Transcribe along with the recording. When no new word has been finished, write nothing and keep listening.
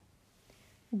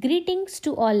Greetings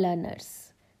to all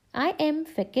learners. I am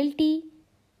faculty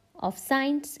of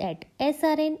science at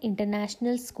SRN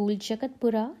International School,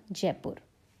 Jagatpura, Jaipur.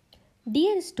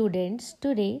 Dear students,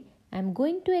 today I am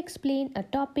going to explain a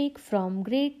topic from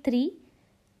grade 3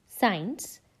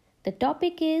 science. The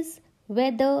topic is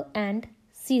weather and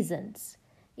seasons.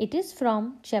 It is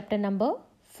from chapter number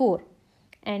 4.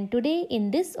 And today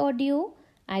in this audio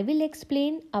I will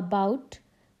explain about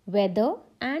weather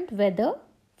and weather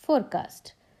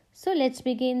forecast. So let's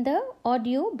begin the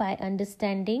audio by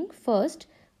understanding first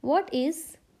what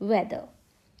is weather.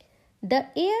 The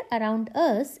air around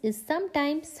us is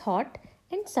sometimes hot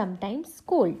and sometimes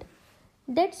cold.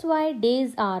 That's why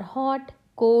days are hot,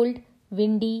 cold,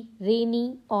 windy,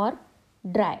 rainy or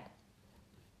dry.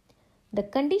 The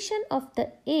condition of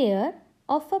the air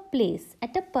of a place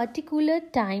at a particular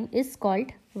time is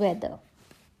called weather.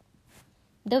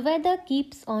 The weather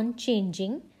keeps on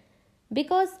changing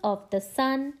because of the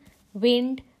sun,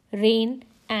 wind, rain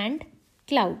and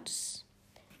clouds.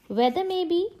 Weather may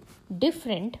be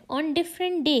different on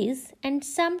different days and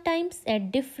sometimes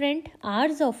at different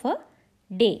hours of a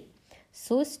day.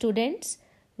 So students,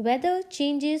 weather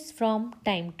changes from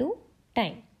time to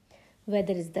time.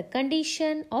 Weather is the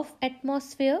condition of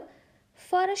atmosphere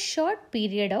for a short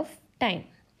period of time.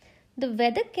 The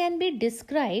weather can be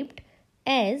described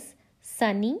as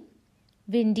sunny,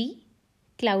 windy,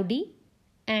 cloudy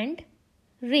and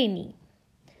rainy.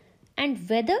 And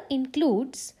weather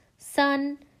includes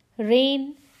sun,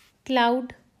 rain,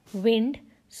 cloud, wind,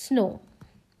 snow.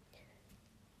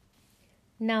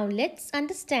 Now let's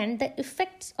understand the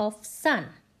effects of sun.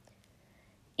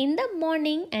 In the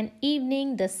morning and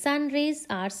evening the sun rays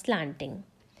are slanting.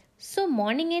 So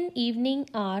morning and evening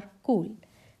are cool.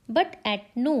 But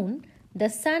at noon the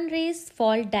sun rays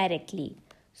fall directly.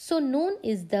 So noon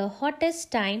is the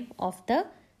hottest time of the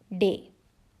day.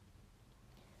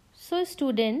 So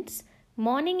students,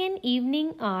 morning and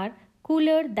evening are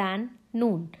cooler than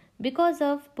noon because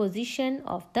of position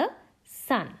of the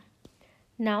sun.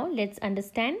 Now let's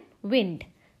understand wind.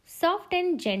 Soft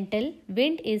and gentle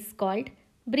wind is called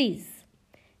breeze.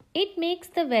 It makes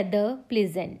the weather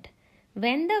pleasant.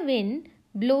 When the wind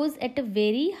blows at a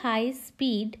very high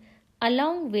speed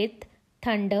along with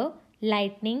thunder,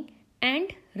 lightning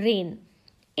and rain,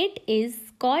 it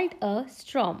is called a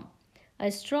storm. A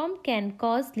storm can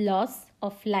cause loss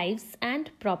of lives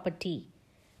and property.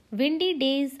 Windy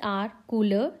days are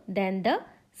cooler than the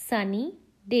sunny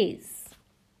days.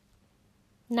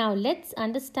 Now let's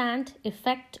understand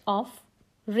effect of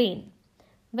rain.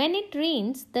 When it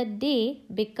rains, the day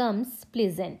becomes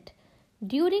pleasant.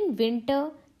 During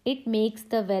winter, it makes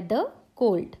the weather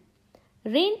cold.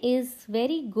 Rain is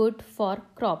very good for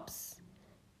crops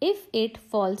if it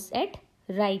falls at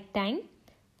right time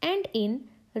and in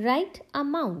right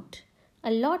amount.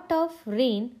 A lot of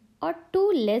rain or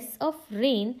too less of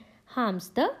rain harms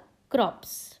the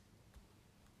crops.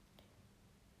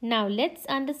 Now let's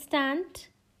understand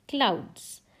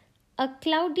clouds. A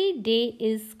cloudy day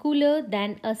is cooler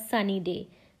than a sunny day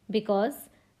because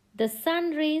the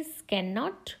sun rays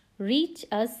cannot reach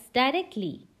us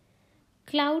directly.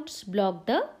 Clouds block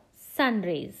the sun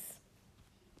rays.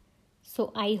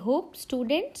 So I hope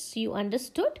students you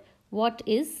understood what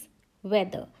is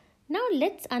weather. Now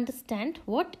let's understand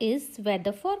what is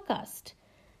weather forecast.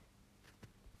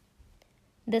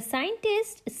 The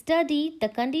scientists study the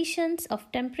conditions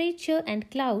of temperature and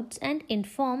clouds and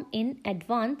inform in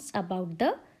advance about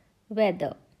the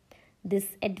weather. This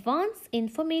advance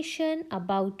information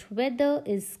about weather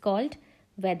is called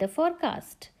weather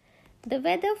forecast. The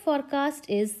weather forecast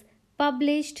is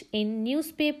published in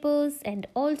newspapers and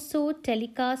also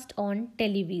telecast on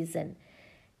television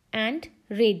and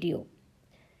radio.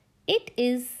 It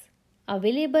is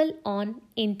available on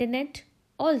internet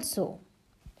also.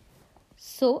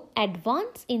 So,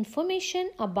 advance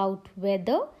information about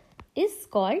weather is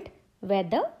called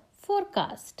weather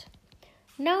forecast.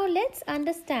 Now, let's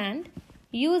understand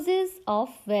uses of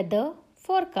weather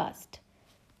forecast.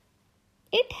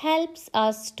 It helps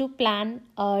us to plan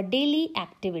our daily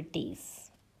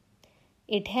activities.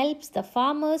 It helps the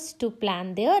farmers to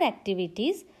plan their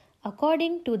activities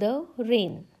according to the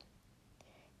rain.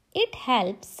 It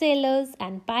helps sailors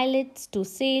and pilots to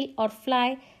sail or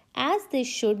fly as they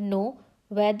should know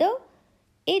whether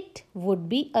it would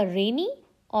be a rainy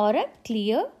or a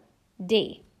clear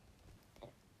day.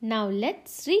 Now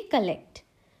let's recollect.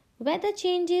 Weather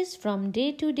changes from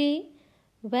day to day.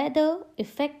 Weather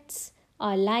affects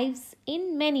our lives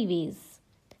in many ways.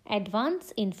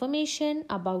 Advance information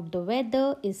about the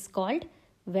weather is called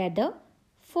weather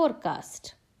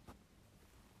forecast.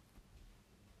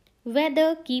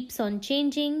 Weather keeps on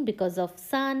changing because of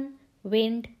sun,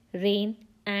 wind, rain,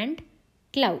 and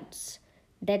clouds.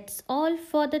 That's all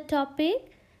for the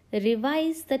topic.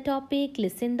 Revise the topic,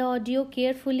 listen the audio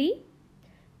carefully.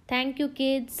 Thank you,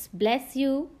 kids. Bless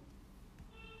you.